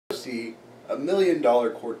see $1 million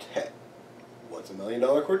quartet. What's $1 million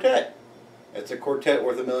quartet? It's a quartet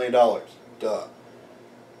worth $1 million. Duh.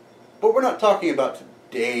 But we're not talking about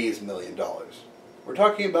today's $1 million. We're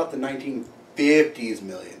talking about the 1950s $1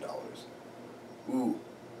 million. Ooh,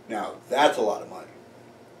 now that's a lot of money.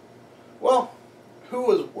 Well, who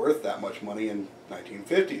was worth that much money in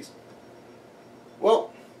 1950s?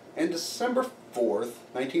 Well, in December 4th,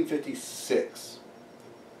 1956,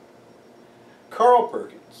 Carl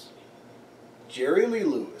Perkins, Jerry Lee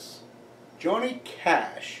Lewis, Johnny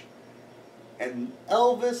Cash, and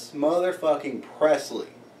Elvis motherfucking Presley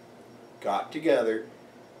got together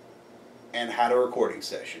and had a recording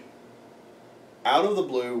session. Out of the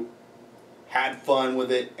blue, had fun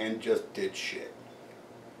with it, and just did shit.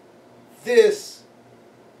 This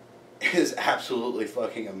is absolutely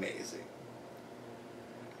fucking amazing.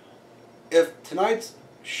 If tonight's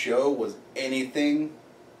show was anything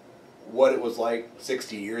what it was like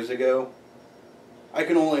 60 years ago, I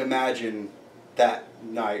can only imagine that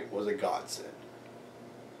night was a godsend.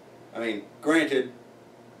 I mean, granted,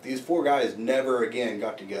 these four guys never again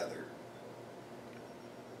got together.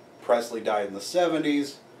 Presley died in the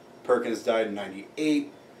 70s, Perkins died in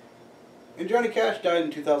 98, and Johnny Cash died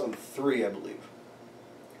in 2003, I believe.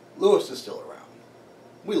 Lewis is still around.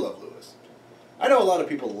 We love Lewis. I know a lot of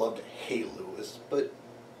people love to hate Lewis, but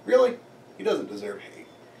really, he doesn't deserve hate.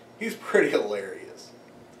 He's pretty hilarious.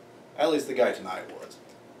 At least the guy tonight was.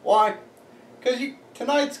 Why? Because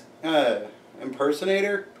tonight's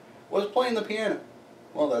impersonator was playing the piano.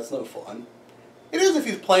 Well, that's no fun. It is if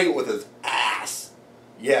he's playing it with his ass.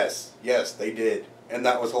 Yes, they did. And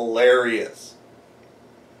that was hilarious.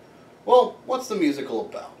 Well, what's the musical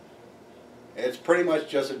about? It's pretty much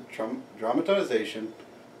just a dramatization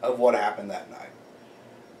of what happened that night.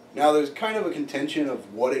 Now, there's kind of a contention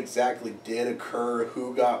of what exactly did occur,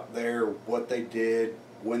 who got there, what they did,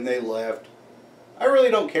 when they left. I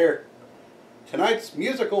really don't care. Tonight's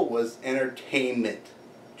musical was entertainment.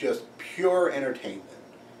 Just pure entertainment.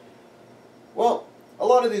 Well, a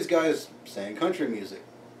lot of these guys sang country music.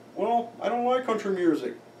 Well, I don't like country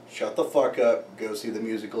music. Shut the fuck up. Go see the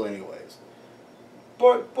musical anyways.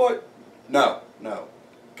 But, no.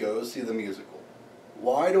 Go see the musical.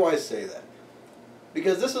 Why do I say that?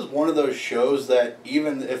 Because this is one of those shows that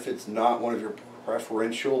even if it's not one of your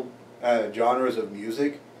preferential genres of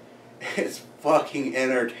music, it's fucking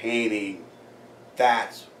entertaining.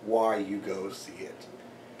 That's why you go see it.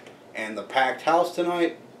 And the packed house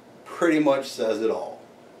tonight pretty much says it all.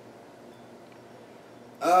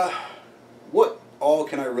 What all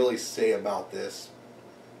can I really say about this?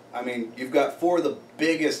 I mean, you've got four of the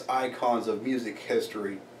biggest icons of music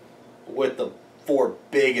history with the four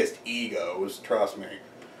biggest egos, trust me.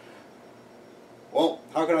 Well,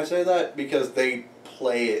 how can I say that? Because they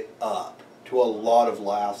play it up to a lot of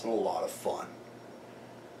laughs and a lot of fun.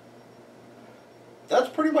 That's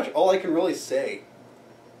pretty much all I can really say.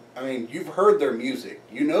 I mean, you've heard their music.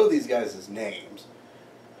 You know these guys' names.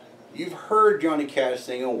 You've heard Johnny Cash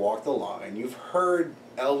sing and Walk the Line. You've heard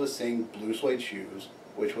Elvis sing Blue Suede Shoes,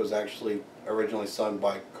 which was actually originally sung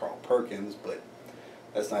by Carl Perkins, but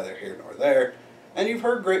that's neither here nor there. And you've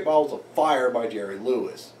heard Great Balls of Fire by Jerry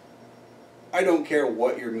Lewis. I don't care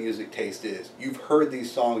what your music taste is. You've heard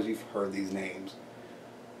these songs, you've heard these names.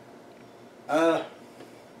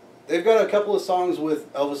 They've got a couple of songs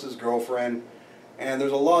with Elvis's girlfriend, and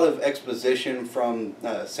there's a lot of exposition from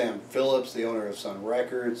Sam Phillips, the owner of Sun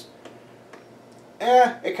Records.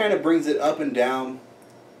 It kind of brings it up and down.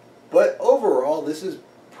 But overall, this is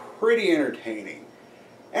pretty entertaining.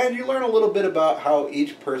 And you learn a little bit about how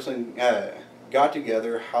each person got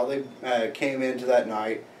together, how they came into that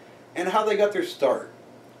night, and how they got their start.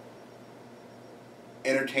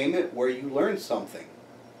 Entertainment where you learn something.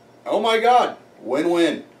 Oh my God,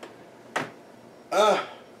 win-win.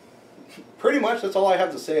 Pretty much that's all I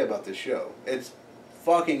have to say about this show. It's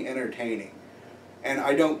fucking entertaining. And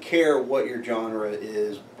I don't care what your genre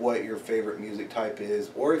is, what your favorite music type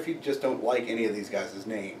is, or if you just don't like any of these guys'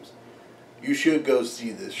 names. You should go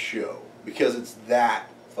see this show, because it's that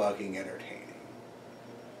fucking entertaining.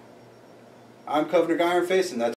 I'm Governor Ironface, and that's